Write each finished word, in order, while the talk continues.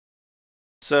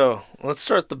So let's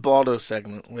start the Baldo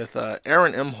segment with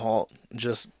Aaron Imholt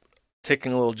just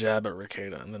taking a little jab at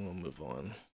Rekieta, and then we'll move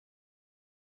on.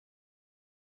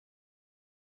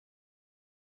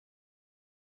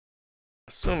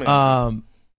 Assuming that. Um,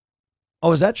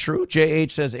 oh, is that true?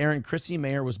 JH says Aaron Chrissy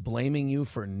Mayer was blaming you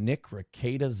for Nick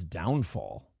Rekieta's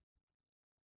downfall.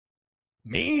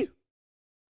 Me?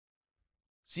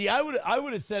 See, I would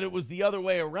have said it was the other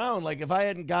way around. Like if I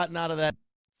hadn't gotten out of that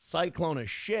cyclone of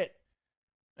shit,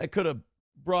 that could have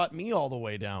brought me all the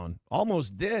way down.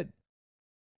 Almost did.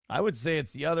 I would say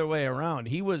it's the other way around.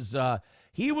 He was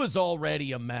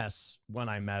already a mess when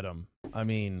I met him. I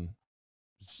mean,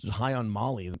 high on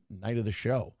Molly the night of the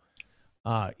show.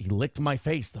 He licked my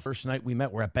face the first night we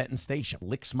met. We're at Benton Station.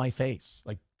 Licks my face.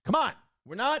 Like, come on.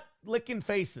 We're not licking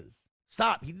faces.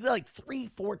 Stop. He did it like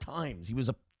 3-4 times. He was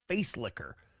a face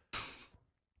licker.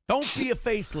 Don't be a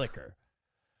face licker.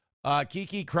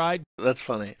 Kiki cried. That's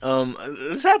funny.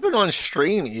 This happened on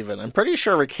stream even. I'm pretty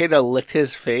sure Rekieta licked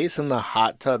his face in the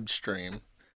hot tub stream.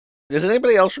 Does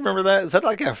anybody else remember that? Is that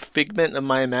like a figment of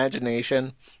my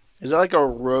imagination? Is that like a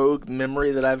rogue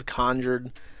memory that I've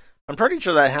conjured? I'm pretty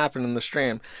sure that happened in the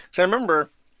stream. Because I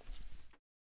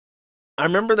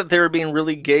remember that they were being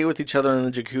really gay with each other in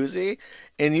the jacuzzi,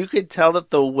 and you could tell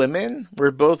that the women were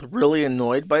both really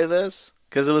annoyed by this.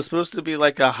 Because it was supposed to be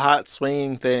like a hot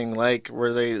swinging thing, like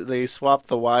where they swapped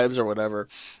the wives or whatever.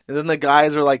 And then the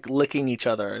guys are like licking each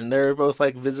other, and they're both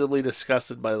like visibly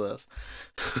disgusted by this.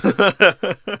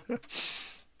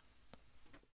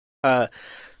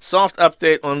 Soft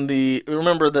update on the.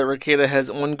 Remember that Rekieta has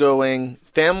ongoing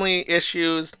family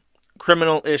issues,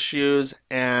 criminal issues,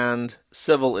 and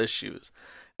civil issues.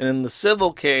 And in the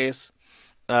civil case,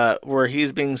 where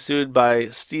he's being sued by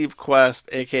Steve Quest,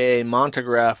 aka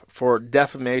Montegraph, for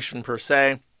defamation per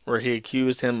se, where he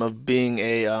accused him of being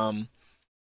has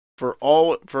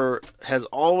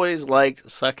always liked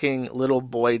sucking little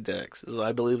boy dicks, is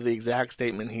I believe the exact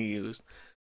statement he used.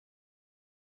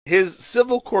 His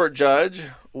civil court judge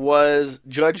was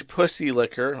Judge Pussy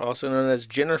Licker, also known as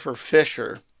Jennifer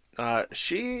Fisher.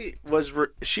 She was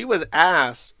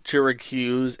asked to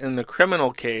recuse in the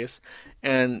criminal case,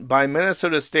 and by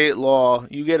Minnesota state law,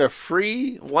 you get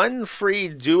one free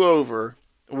do-over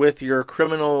with your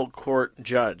criminal court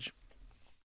judge.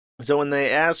 So when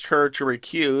they asked her to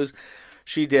recuse,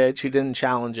 she did. She didn't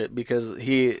challenge it because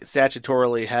he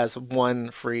statutorily has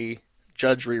one free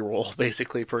judge re-roll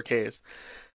basically per case.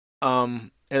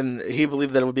 And he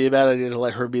believed that it would be a bad idea to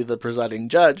let her be the presiding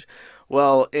judge.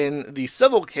 Well, in the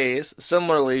civil case,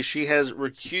 similarly, she has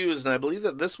recused, and I believe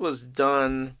that this was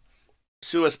done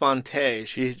sua sponte.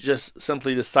 She just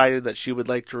simply decided that she would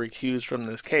like to recuse from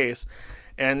this case.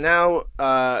 And now,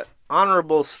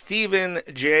 Honorable Stephen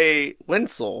J.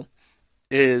 Winsel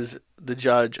is the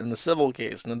judge in the civil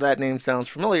case. And if that name sounds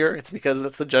familiar, it's because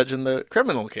that's the judge in the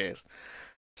criminal case.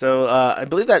 So I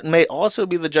believe that may also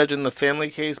be the judge in the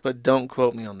family case, but don't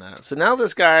quote me on that. So now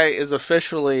this guy is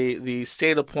officially the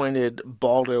state-appointed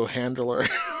Baldo handler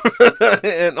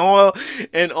in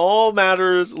all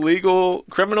matters, legal,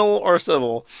 criminal, or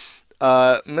civil.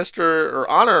 Honorable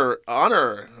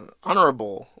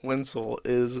Winsel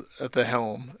is at the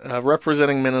helm,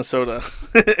 representing Minnesota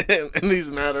in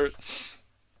these matters.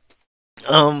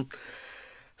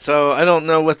 So I don't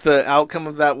know what the outcome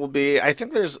of that will be. I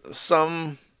think there's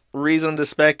some reason to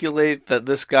speculate that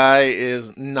this guy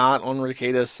is not on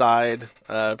Rekieta's side.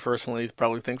 Personally,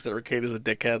 probably thinks that Rekieta's a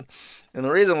dickhead. And the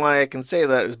reason why I can say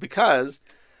that is because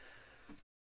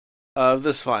of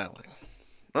this filing.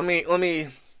 Let me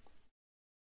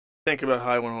think about how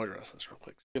I want to address this real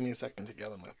quick. Give me a second to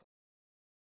gather my thoughts.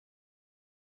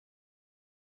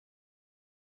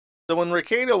 So when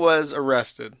Rekieta was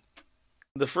arrested,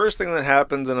 the first thing that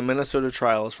happens in a Minnesota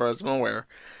trial, as far as I'm aware,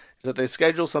 is that they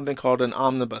schedule something called an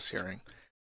omnibus hearing.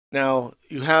 Now,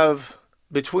 you have,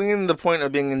 between the point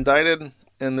of being indicted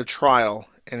and the trial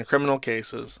in criminal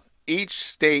cases, each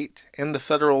state and the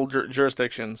federal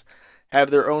jurisdictions have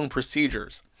their own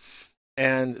procedures.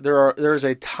 And there's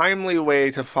a timely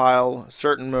way to file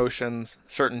certain motions,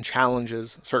 certain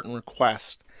challenges, certain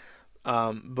requests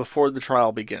before the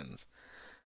trial begins.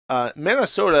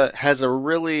 Minnesota has a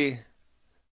really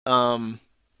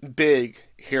big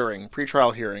hearing,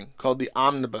 pretrial hearing, called the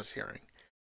omnibus hearing.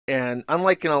 And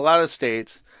unlike in a lot of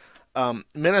states,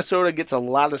 Minnesota gets a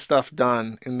lot of stuff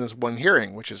done in this one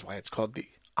hearing, which is why it's called the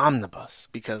omnibus,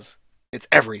 because it's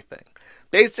everything.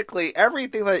 Basically,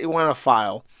 everything that you want to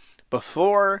file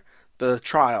before the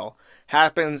trial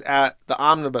happens at the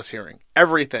omnibus hearing.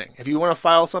 Everything. If you want to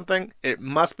file something, it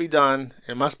must be done,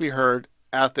 it must be heard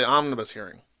at the omnibus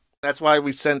hearing. That's why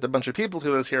we sent a bunch of people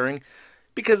to this hearing,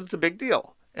 because it's a big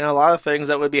deal. and a lot of things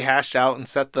that would be hashed out and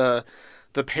set the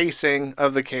pacing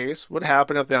of the case would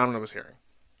happen at the omnibus hearing.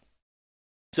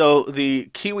 So the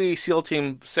Kiwi SEAL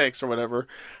Team 6 or whatever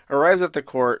arrives at the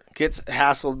court, gets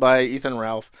hassled by Ethan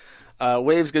Ralph,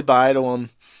 waves goodbye to him,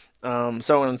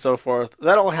 so on and so forth.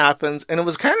 That all happens, and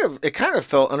it kind of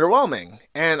felt underwhelming.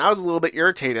 And I was a little bit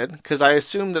irritated because I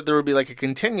assumed that there would be like a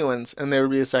continuance and there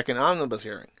would be a second omnibus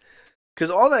hearing.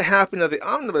 Because all that happened at the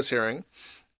omnibus hearing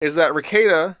is that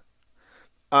Rekieta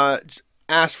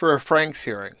asked for a Franks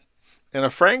hearing. And a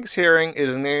Franks hearing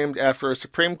is named after a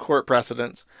Supreme Court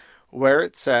precedent where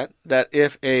it said that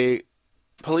if a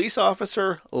police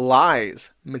officer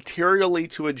lies materially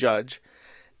to a judge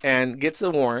and gets a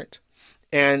warrant,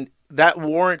 and that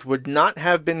warrant would not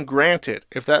have been granted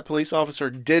if that police officer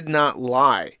did not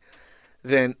lie,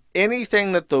 then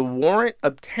anything that the warrant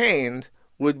obtained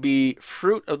would be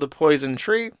fruit of the poison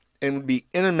tree and would be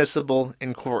inadmissible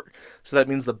in court. So that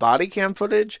means the body cam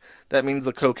footage, that means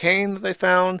the cocaine that they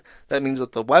found, that means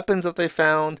that the weapons that they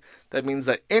found, that means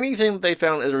that anything that they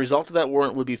found as a result of that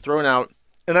warrant would be thrown out,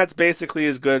 and that's basically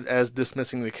as good as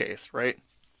dismissing the case, right?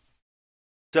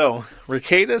 So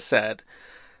Rekieta said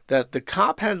that the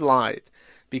cop had lied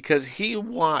because he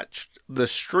watched the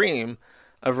stream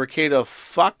of Rekieta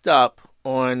fucked up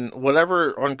on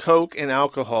whatever, on coke and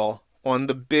alcohol, on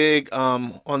the big,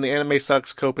 on the Anime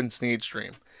Sucks Cope and Sneed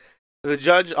stream. The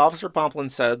judge, Officer Pomplin,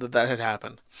 said that that had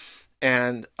happened.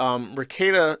 And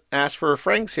Rekieta asked for a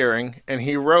Franks hearing, and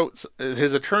he wrote,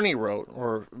 his attorney wrote,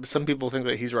 or some people think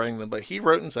that he's writing them, but he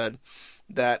wrote and said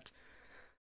that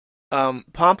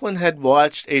Pomplin had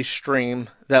watched a stream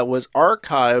that was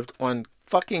archived on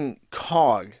fucking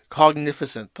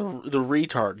Cognificent, the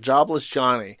retard, Jobless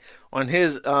Johnny, on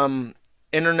his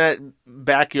internet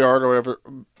backyard or whatever.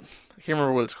 I can't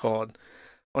remember what it's called,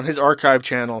 on his archive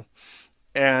channel,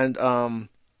 and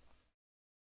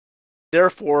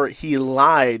therefore he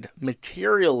lied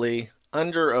materially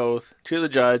under oath to the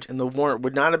judge, and the warrant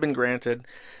would not have been granted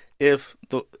if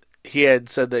he had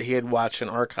said that he had watched an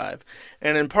archive,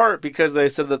 and in part because they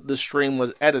said that the stream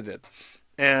was edited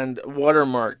and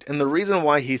watermarked. And the reason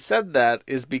why he said that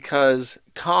is because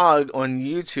Cog on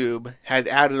YouTube had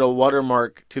added a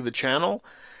watermark to the channel,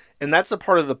 and that's a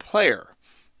part of the player.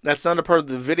 That's not a part of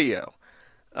the video.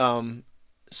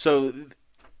 So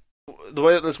the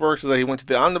way that this works is that he went to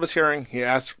the omnibus hearing, he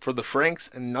asked for the Franks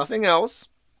and nothing else.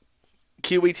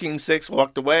 Kiwi Team 6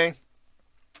 walked away.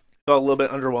 Felt a little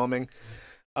bit underwhelming.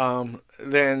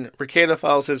 Then Rekieta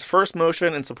files his first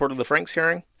motion in support of the Franks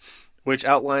hearing, which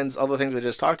outlines all the things I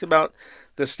just talked about.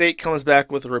 The state comes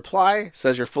back with a reply,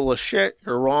 says you're full of shit,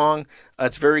 you're wrong.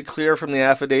 It's very clear from the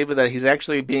affidavit that he's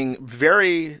actually being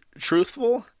very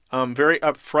truthful, very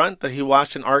upfront that he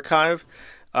watched an archive.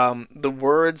 The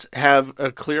words have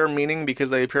a clear meaning because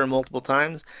they appear multiple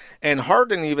times. And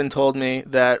Hardin even told me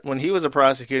that when he was a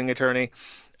prosecuting attorney,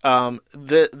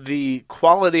 the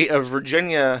quality of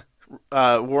Virginia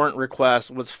warrant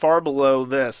request was far below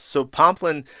this. So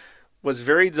Pomplin was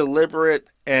very deliberate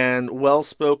and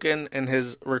well-spoken in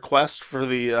his request for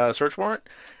the search warrant,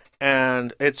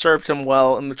 and it served him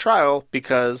well in the trial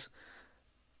because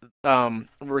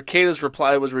Rekieta's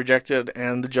reply was rejected,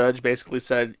 and the judge basically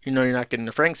said, you know, you're not getting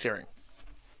a Franks hearing,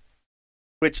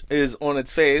 which is on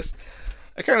its face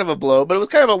a kind of a blow, but it was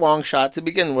kind of a long shot to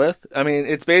begin with. I mean,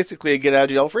 it's basically a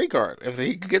get-out-of-jail-free card. If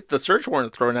he can get the search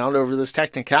warrant thrown out over this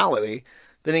technicality,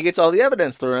 then he gets all the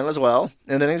evidence thrown in as well,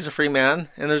 and then he's a free man,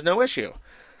 and there's no issue.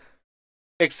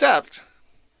 Except,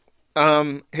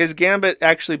 his gambit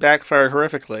actually backfired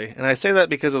horrifically, and I say that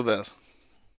because of this.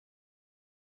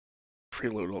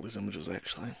 Preload all these images,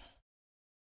 actually.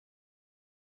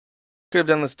 Could have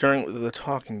done this during the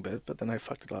talking bit, but then I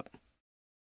fucked it up.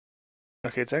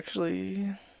 Okay, it's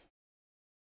actually...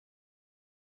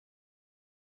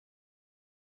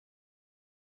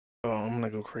 Oh, I'm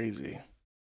gonna go crazy.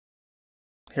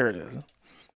 Here it is.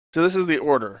 So this is the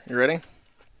order. You ready?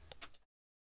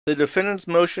 The defendant's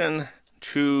motion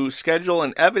to schedule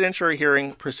an evidentiary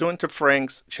hearing pursuant to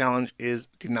Frank's challenge is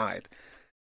denied.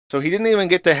 So he didn't even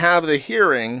get to have the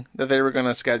hearing that they were going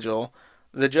to schedule.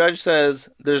 The judge says,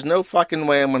 there's no fucking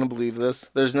way I'm going to believe this.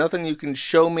 There's nothing you can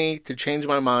show me to change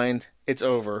my mind. It's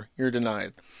over. You're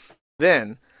denied.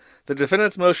 Then, the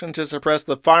defendant's motion to suppress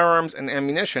the firearms and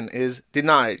ammunition is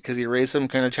denied because he raised some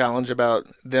kind of challenge about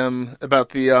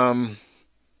the,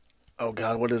 oh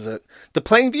God, what is it? The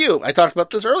plain view. I talked about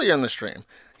this earlier in the stream.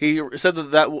 He said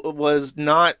that that was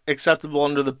not acceptable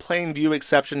under the plain view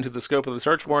exception to the scope of the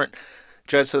search warrant.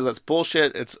 Judge says that's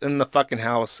bullshit. It's in the fucking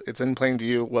house. It's in plain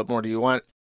view. What more do you want?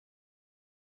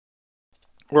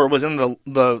 Or it was in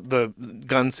the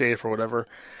gun safe or whatever.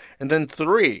 And then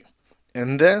 3.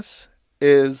 And this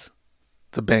is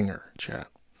the banger, chat.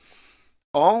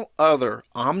 All other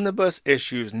omnibus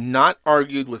issues not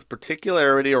argued with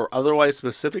particularity or otherwise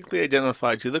specifically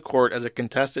identified to the court as a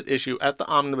contested issue at the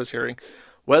omnibus hearing,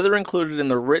 whether included in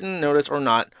the written notice or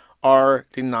not, are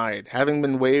denied, having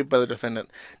been waived by the defendant.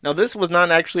 Now, this was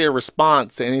not actually a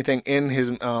response to anything in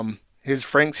his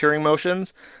Frank's hearing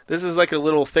motions. This is like a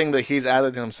little thing that he's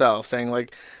added himself, saying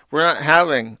like, we're not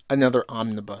having another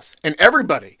omnibus. And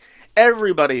everybody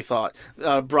thought.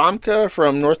 Bromka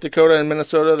from North Dakota and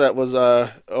Minnesota, that was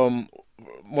one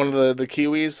of the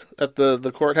Kiwis at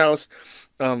the courthouse.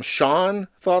 Sean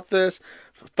thought this.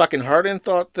 Fucking Hardin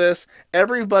thought this.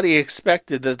 Everybody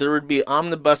expected that there would be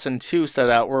Omnibus and 2 set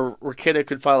out where Rekieta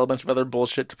could file a bunch of other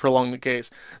bullshit to prolong the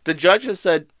case. The judge has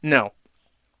said no.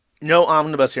 No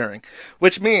omnibus hearing.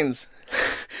 Which means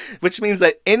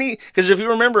that because if you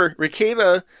remember,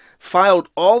 Rekieta filed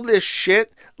all this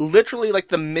shit literally like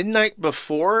the midnight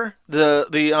before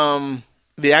the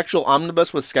actual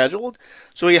omnibus was scheduled.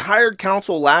 So he hired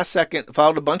counsel last second,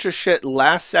 filed a bunch of shit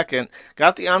last second,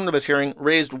 got the omnibus hearing,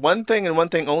 raised one thing and one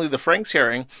thing only, the Franks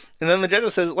hearing, and then the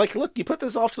judge says, like, look, you put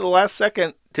this off to the last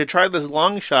second to try this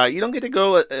long shot. You don't get to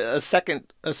go a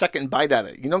second bite at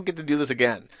it. You don't get to do this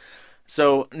again.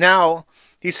 So now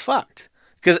he's fucked.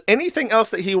 Because anything else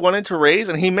that he wanted to raise,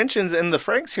 and he mentions in the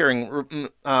Franks hearing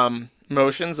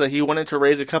motions that he wanted to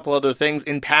raise a couple other things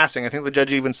in passing. I think the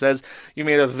judge even says you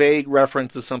made a vague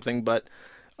reference to something, but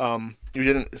you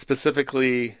didn't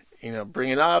specifically, bring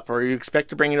it up, or you expect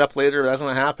to bring it up later. That's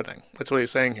not happening. That's what he's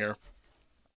saying here.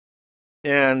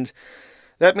 And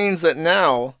that means that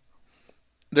now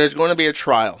there's going to be a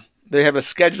trial. They have a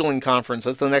scheduling conference.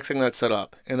 That's the next thing that's set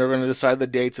up. And they're going to decide the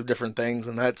dates of different things.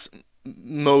 And that's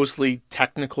mostly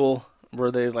technical,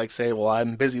 where they like say, well,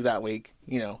 I'm busy that week,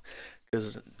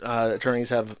 because attorneys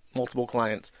have multiple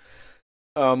clients.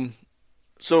 So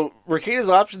Rekieta's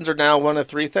options are now one of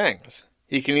 3 things.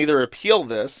 He can either appeal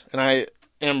this, and I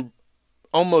am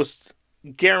almost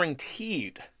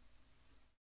guaranteed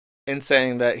in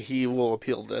saying that he will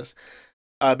appeal this,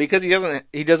 because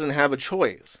he doesn't have a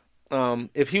choice.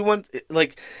 If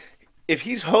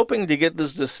he's hoping to get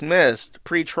this dismissed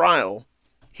pre-trial,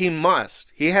 he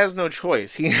must. He has no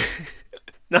choice. He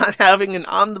not having an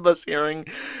omnibus hearing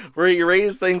where he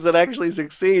raised things that actually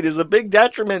succeed is a big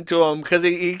detriment to him, because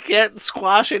he can't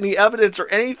squash any evidence or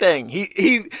anything.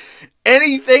 He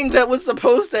anything that was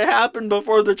supposed to happen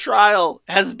before the trial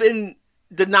has been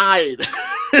denied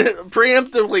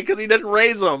preemptively because he didn't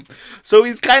raise them. So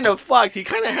he's kind of fucked. He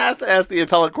kind of has to ask the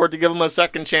appellate court to give him a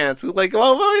second chance. He's like,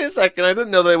 well, wait a second. I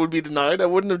didn't know that it would be denied. I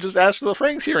wouldn't have just asked for the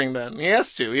Franks hearing then. He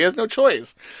has to. He has no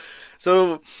choice.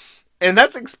 So, and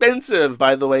that's expensive,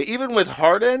 by the way. Even with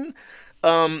Hardin,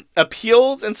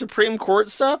 appeals and Supreme Court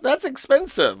stuff, that's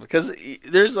expensive because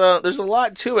there's a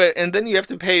lot to it, and then you have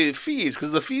to pay fees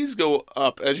because the fees go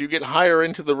up as you get higher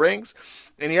into the ranks,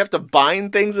 and you have to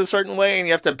bind things a certain way, and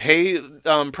you have to pay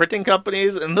printing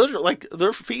companies, and those are like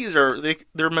their fees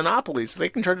they're monopolies, so they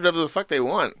can charge whatever the fuck they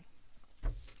want.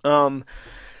 That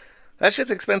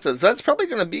shit's expensive, so that's probably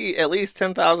going to be at least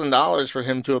 $10,000 for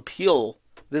him to appeal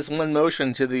this one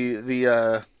motion to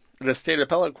the state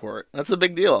appellate court. That's a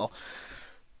big deal.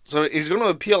 So he's going to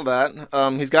appeal that.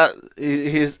 He's got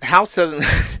his house hasn't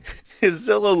his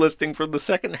Zillow listing for the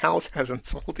second house hasn't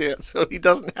sold yet, so he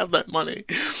doesn't have that money.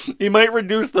 He might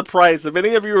reduce the price. If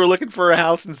any of you are looking for a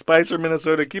house in Spicer,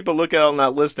 Minnesota, keep a lookout on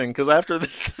that listing, because after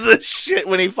the shit,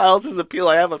 when he files his appeal,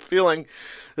 I have a feeling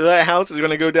that house is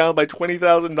going to go down by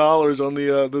 $20,000 on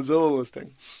the Zillow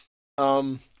listing.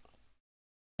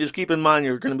 Just keep in mind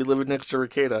you're going to be living next to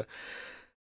Rekieta.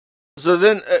 So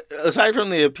then, aside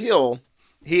from the appeal,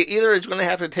 he either is going to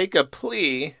have to take a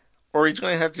plea or he's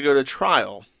going to have to go to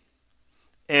trial.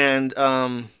 And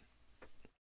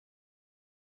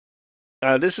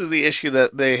this is the issue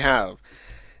that they have.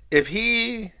 If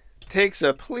he takes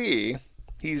a plea,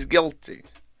 he's guilty.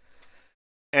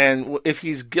 And if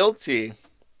he's guilty,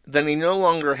 then he no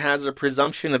longer has a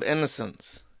presumption of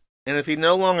innocence. And if he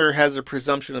no longer has a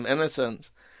presumption of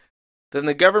innocence, then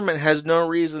the government has no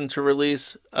reason to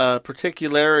release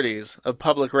particularities of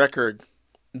public record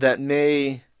that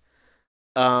may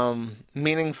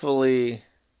meaningfully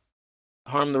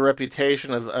harm the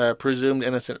reputation of a presumed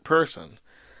innocent person.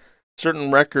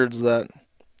 Certain records that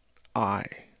I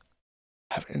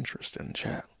have interest in,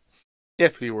 chat,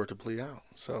 if he were to plea out.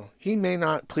 So he may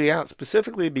not plea out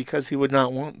specifically because he would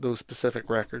not want those specific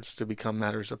records to become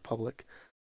matters of public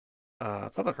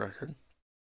record.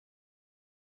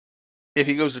 If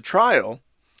he goes to trial,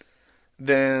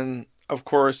 then of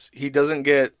course he doesn't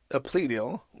get a plea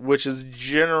deal, which is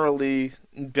generally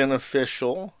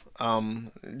beneficial.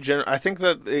 I think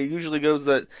that it usually goes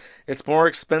that it's more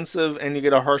expensive and you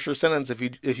get a harsher sentence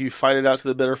if you fight it out to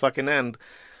the bitter fucking end.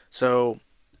 So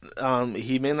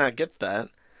he may not get that,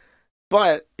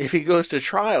 but if he goes to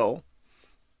trial,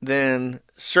 then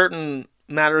certain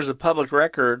matters of public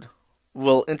record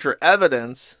will enter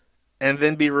evidence and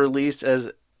then be released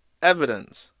as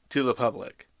evidence to the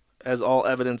public, as all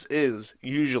evidence is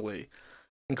usually,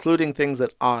 including things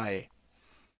that I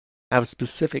have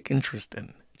specific interest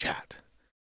in. Chat.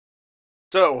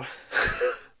 So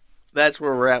that's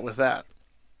where we're at with that.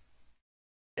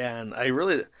 And I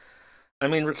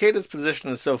mean, Rekieta's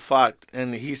position is so fucked,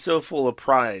 and he's so full of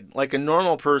pride. Like a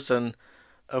normal person,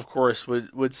 of course,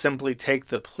 would simply take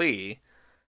the plea,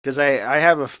 because I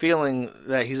have a feeling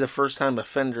that he's a first time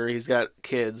offender. He's got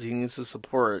kids. He needs the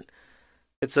support.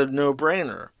 It's a no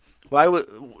brainer.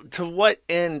 To what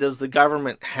end does the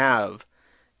government have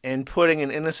in putting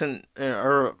an innocent,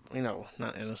 or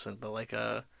not innocent, but like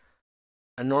a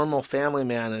normal family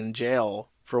man in jail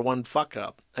for one fuck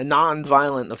up, a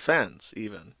non-violent offense,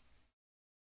 even?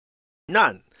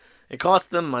 None. It costs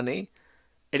them money,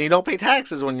 and you don't pay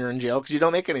taxes when you're in jail because you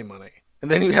don't make any money.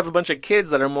 And then you have a bunch of kids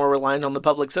that are more reliant on the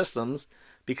public systems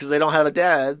because they don't have a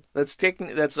dad that's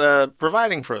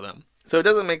providing for them. So it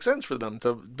doesn't make sense for them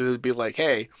to be like,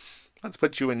 hey, let's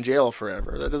put you in jail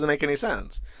forever. That doesn't make any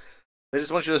sense. They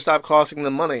just want you to stop costing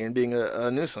them money and being a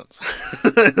nuisance.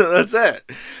 That's it.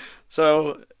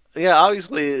 So, yeah,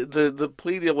 obviously the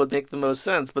plea deal would make the most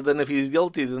sense. But then if he's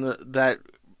guilty, then that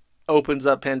opens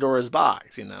up Pandora's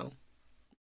box, So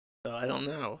I don't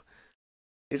know.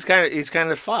 He's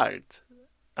kind of fucked.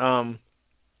 And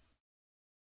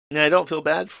I don't feel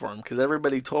bad for him because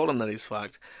everybody told him that he's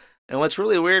fucked. And what's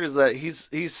really weird is that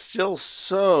he's still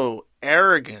so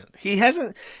arrogant. He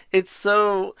hasn't. It's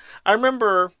so. I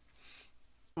remember.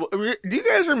 Do you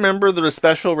guys remember the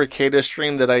special Rekieta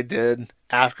stream that I did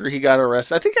after he got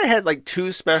arrested? I think I had like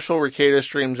 2 special Rekieta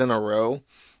streams in a row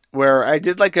where I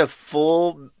did like a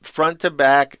full front to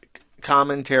back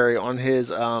commentary on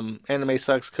his Anime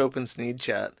Sucks Cope and Sneed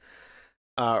chat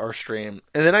or stream.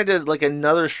 And then I did like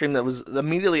another stream that was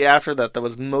immediately after that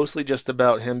was mostly just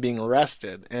about him being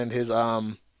arrested and his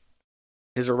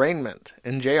arraignment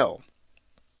in jail.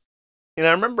 And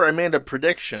I remember I made a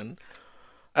prediction.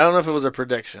 I don't know if it was a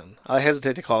prediction. I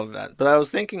hesitate to call it that. But I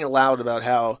was thinking aloud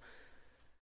about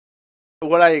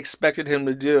what I expected him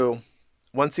to do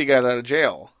once he got out of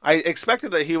jail. I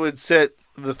expected that he would sit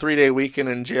the 3-day weekend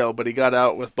in jail, but he got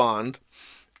out with bond.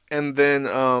 And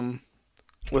then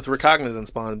with recognizance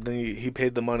bond, then he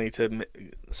paid the money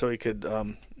so he could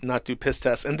not do piss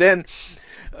tests. And then,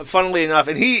 funnily enough,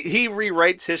 and he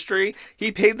rewrites history.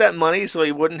 He paid that money so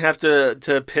he wouldn't have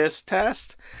to piss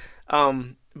test.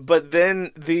 But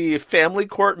then the family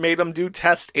court made him do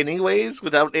tests anyways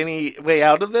without any way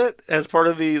out of it as part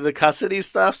of the custody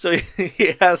stuff. So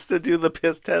he has to do the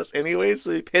piss test anyways.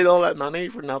 So he paid all that money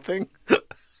for nothing.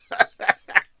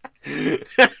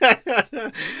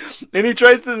 And he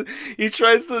tries to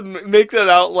make that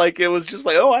out like it was just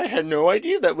like, oh, I had no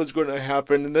idea that was going to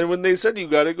happen. And then when they said you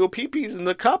got to go pee-pees in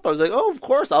the cup, I was like, oh, of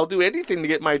course, I'll do anything to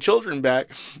get my children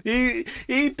back. He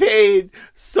paid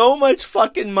so much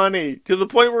fucking money to the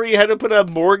point where he had to put a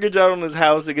mortgage out on his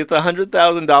house to get the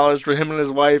 $100,000 for him and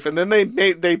his wife. And then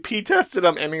they pee tested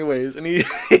him anyways. And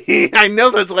I know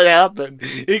that's what happened.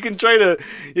 He can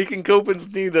cope and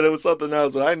sneeze that it was something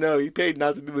else. But I know he paid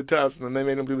not to do the test, and then they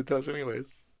made him do the test anyways.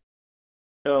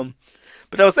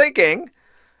 But I was thinking,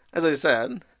 as I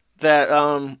said, that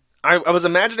I was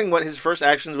imagining what his first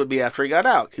actions would be after he got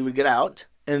out. He would get out,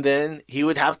 and then he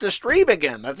would have to stream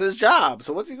again. That's his job.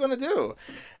 So what's he going to do?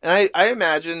 And I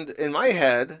imagined in my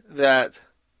head that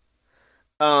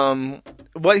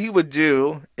what he would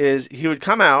do is he would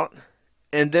come out,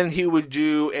 and then he would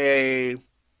do a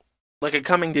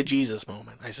coming to Jesus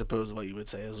moment, I suppose what you would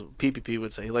say, as PPP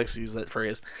would say. He likes to use that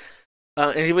phrase.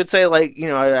 And he would say,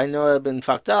 I know I've been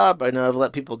fucked up. I know I've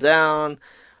let people down.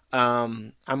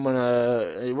 I'm going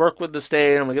to work with the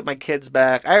state. I'm going to get my kids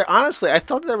back. I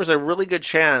thought there was a really good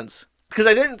chance because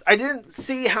I didn't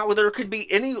see how there could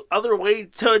be any other way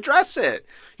to address it.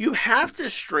 You have to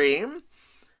stream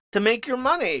to make your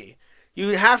money.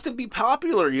 You have to be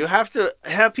popular. You have to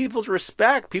have people's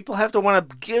respect. People have to want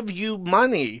to give you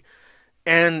money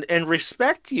and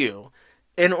respect you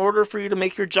in order for you to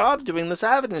make your job doing this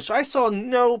avenue. So I saw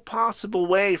no possible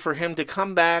way for him to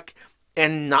come back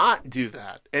and not do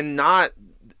that, and not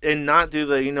do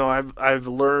the I've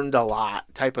learned a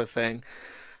lot type of thing.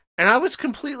 And I was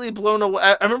completely blown away.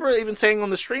 I remember even saying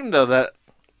on the stream though that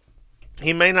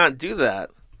he may not do that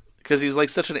because he's like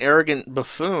such an arrogant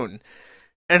buffoon.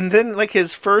 And then, like,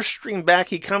 his first stream back,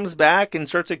 he comes back and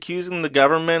starts accusing the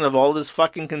government of all this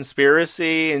fucking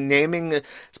conspiracy and naming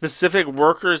specific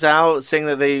workers out, saying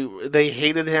that they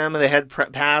hated him and they had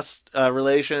past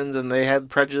relations and they had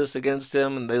prejudice against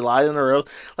him and they lied on their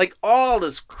oath. Like, all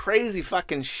this crazy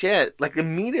fucking shit. Like,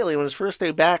 immediately when his first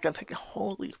day back, I'm thinking,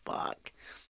 holy fuck.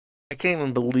 I can't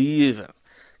even believe it.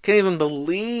 Can't even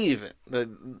believe it.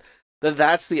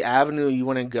 That's the avenue you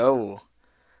want to go.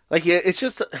 Like, yeah, it's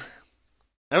just...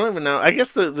 I don't even know. I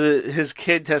guess his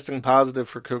kid testing positive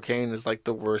for cocaine is like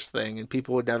the worst thing, and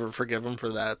people would never forgive him for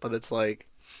that. But it's like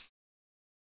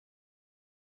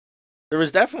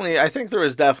I think there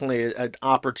was definitely an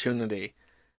opportunity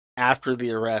after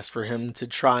the arrest for him to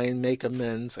try and make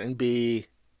amends and be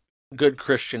good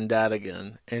Christian dad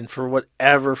again. And for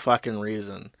whatever fucking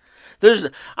reason,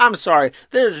 I'm sorry,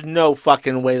 there's no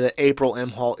fucking way that April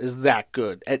M. Hall is that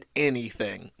good at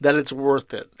anything that it's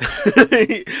worth it.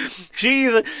 she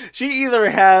either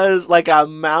has like a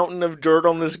mountain of dirt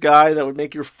on this guy that would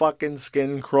make your fucking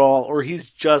skin crawl, or he's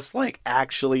just like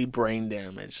actually brain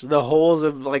damaged. The holes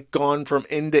have like gone from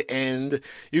end to end.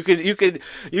 You could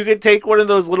take one of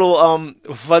those little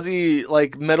fuzzy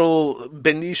like metal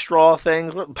bendy straw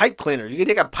things, pipe cleaner. You could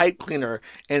take a pipe cleaner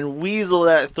and weasel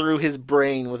that through his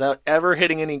brain without ever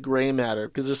hitting any gray matter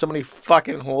because there's so many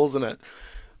fucking holes in it.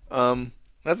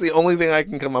 That's the only thing I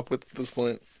can come up with at this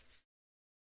point.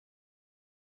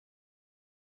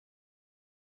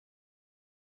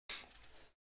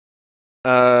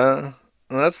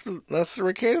 That's the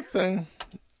Rekieta thing.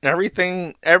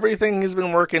 Everything he's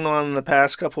been working on in the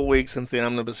past couple weeks since the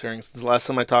omnibus hearing, since the last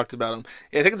time I talked about him.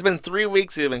 I think it's been 3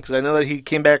 weeks even, because I know that he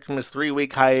came back from his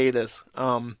 3-week hiatus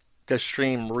to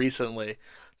stream recently.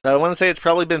 So I want to say it's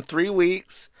probably been 3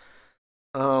 weeks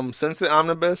since the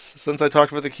omnibus, since I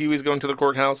talked about the Kiwis going to the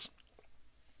courthouse.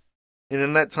 And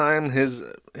in that time,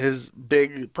 his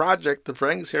big project, the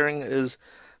Franks hearing, is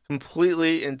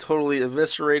completely and totally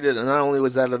eviscerated. And not only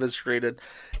was that eviscerated,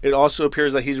 it also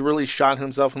appears that he's really shot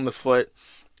himself in the foot,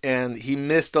 and he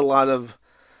missed a lot of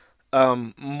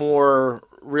more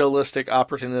realistic,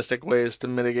 opportunistic ways to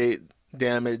mitigate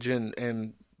damage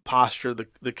and posture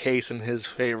the case in his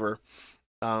favor.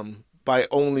 By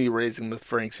only raising the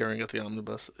Franks hearing at the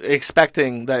omnibus,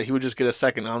 expecting that he would just get a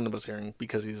second omnibus hearing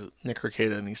because he's Nick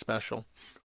Rekieta and he's special.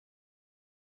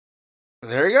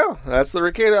 There you go. That's the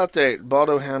Rekieta update.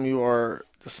 Baldo Ham, you are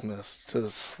dismissed to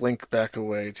slink back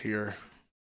away to your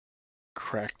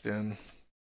cracked in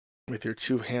with your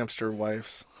 2 hamster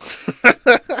wives.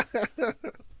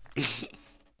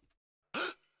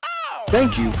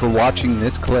 Thank you for watching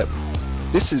this clip.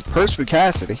 This is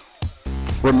Perspicacity.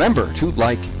 Remember to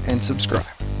like and subscribe.